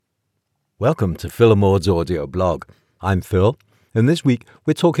Welcome to Phil Maud's audio blog. I'm Phil, and this week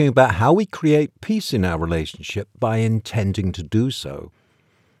we're talking about how we create peace in our relationship by intending to do so.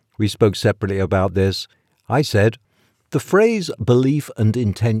 We spoke separately about this. I said, the phrase belief and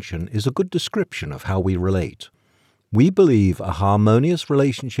intention is a good description of how we relate. We believe a harmonious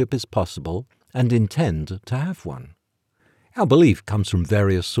relationship is possible and intend to have one. Our belief comes from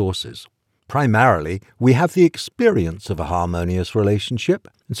various sources. Primarily, we have the experience of a harmonious relationship,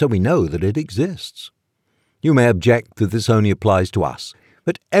 and so we know that it exists. You may object that this only applies to us,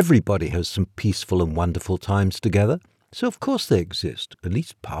 but everybody has some peaceful and wonderful times together, so of course they exist, at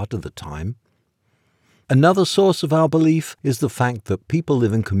least part of the time. Another source of our belief is the fact that people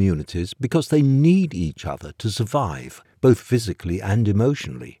live in communities because they need each other to survive, both physically and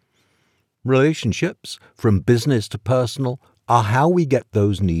emotionally. Relationships, from business to personal, are how we get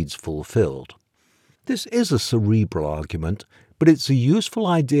those needs fulfilled. This is a cerebral argument, but it's a useful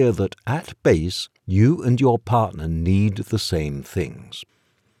idea that, at base, you and your partner need the same things.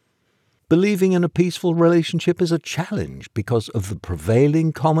 Believing in a peaceful relationship is a challenge because of the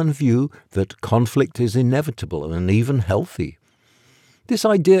prevailing common view that conflict is inevitable and even healthy. This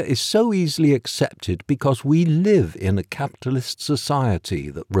idea is so easily accepted because we live in a capitalist society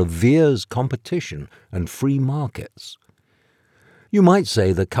that reveres competition and free markets. You might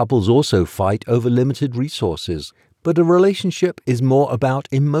say that couples also fight over limited resources, but a relationship is more about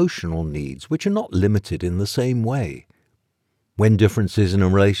emotional needs, which are not limited in the same way. When differences in a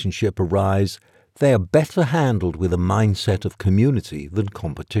relationship arise, they are better handled with a mindset of community than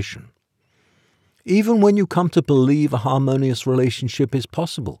competition. Even when you come to believe a harmonious relationship is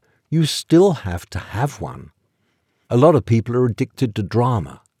possible, you still have to have one. A lot of people are addicted to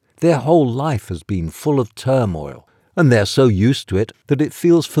drama. Their whole life has been full of turmoil, and they're so used to it that it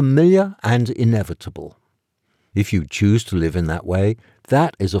feels familiar and inevitable. If you choose to live in that way,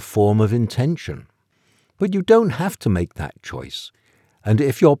 that is a form of intention. But you don't have to make that choice. And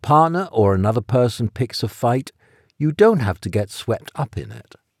if your partner or another person picks a fight, you don't have to get swept up in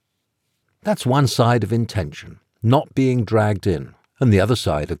it. That's one side of intention, not being dragged in. And the other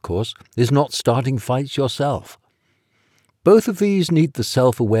side, of course, is not starting fights yourself. Both of these need the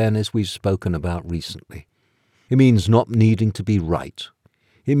self-awareness we've spoken about recently. It means not needing to be right.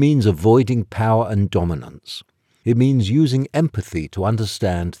 It means avoiding power and dominance. It means using empathy to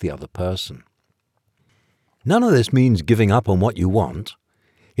understand the other person. None of this means giving up on what you want.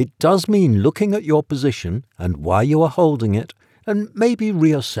 It does mean looking at your position and why you are holding it, and maybe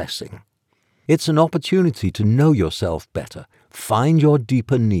reassessing. It's an opportunity to know yourself better, find your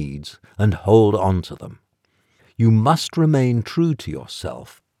deeper needs, and hold on to them. You must remain true to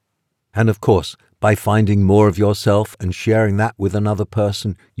yourself. And of course, by finding more of yourself and sharing that with another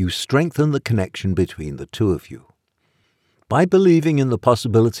person, you strengthen the connection between the two of you. By believing in the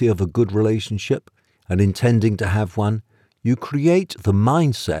possibility of a good relationship and intending to have one, you create the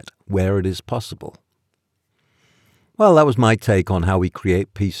mindset where it is possible. Well, that was my take on how we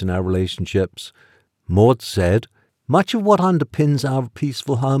create peace in our relationships. Maud said, much of what underpins our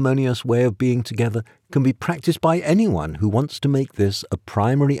peaceful, harmonious way of being together can be practiced by anyone who wants to make this a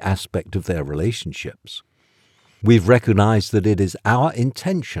primary aspect of their relationships. We've recognized that it is our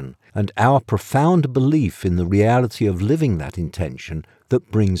intention and our profound belief in the reality of living that intention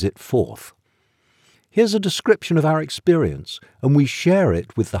that brings it forth. Here's a description of our experience, and we share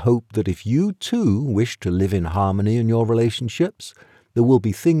it with the hope that if you too wish to live in harmony in your relationships, there will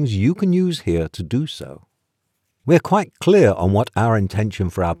be things you can use here to do so. We're quite clear on what our intention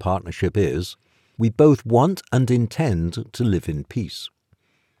for our partnership is. We both want and intend to live in peace.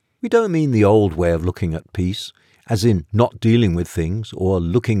 We don't mean the old way of looking at peace, as in not dealing with things or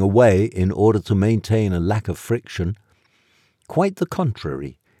looking away in order to maintain a lack of friction. Quite the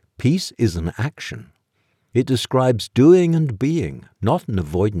contrary, peace is an action. It describes doing and being, not an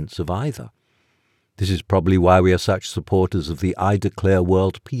avoidance of either. This is probably why we are such supporters of the I Declare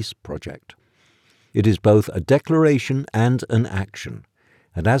World Peace project. It is both a declaration and an action,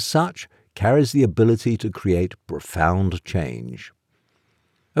 and as such carries the ability to create profound change.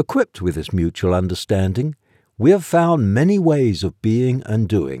 Equipped with this mutual understanding, we have found many ways of being and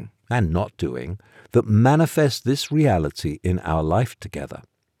doing, and not doing, that manifest this reality in our life together.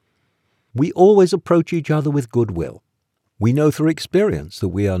 We always approach each other with goodwill. We know through experience that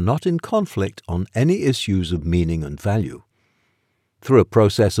we are not in conflict on any issues of meaning and value. Through a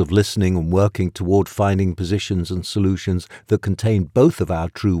process of listening and working toward finding positions and solutions that contain both of our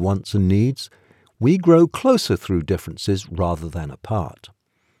true wants and needs, we grow closer through differences rather than apart.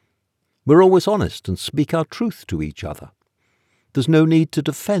 We're always honest and speak our truth to each other. There's no need to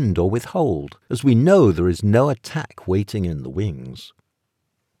defend or withhold, as we know there is no attack waiting in the wings.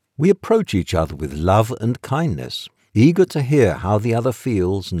 We approach each other with love and kindness, eager to hear how the other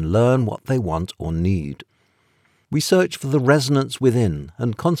feels and learn what they want or need. We search for the resonance within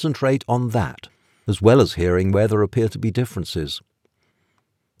and concentrate on that, as well as hearing where there appear to be differences.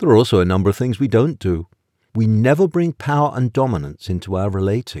 There are also a number of things we don't do. We never bring power and dominance into our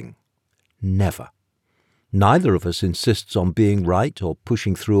relating. Never. Neither of us insists on being right or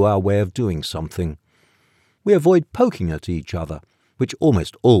pushing through our way of doing something. We avoid poking at each other, which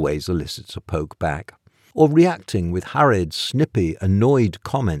almost always elicits a poke back, or reacting with hurried, snippy, annoyed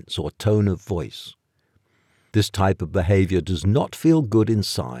comments or tone of voice. This type of behavior does not feel good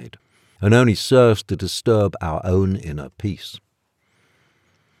inside and only serves to disturb our own inner peace.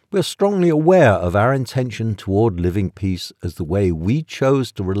 We are strongly aware of our intention toward living peace as the way we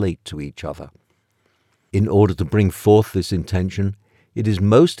chose to relate to each other. In order to bring forth this intention, it is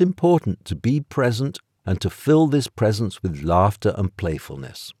most important to be present and to fill this presence with laughter and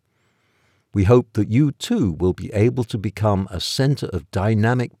playfulness. We hope that you too will be able to become a center of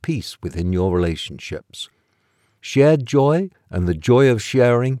dynamic peace within your relationships. Shared joy and the joy of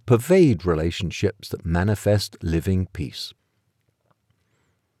sharing pervade relationships that manifest living peace.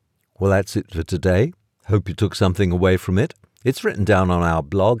 Well, that's it for today. Hope you took something away from it. It's written down on our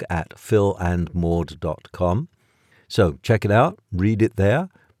blog at philandmaud.com. So check it out, read it there,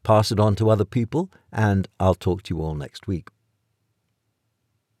 pass it on to other people, and I'll talk to you all next week.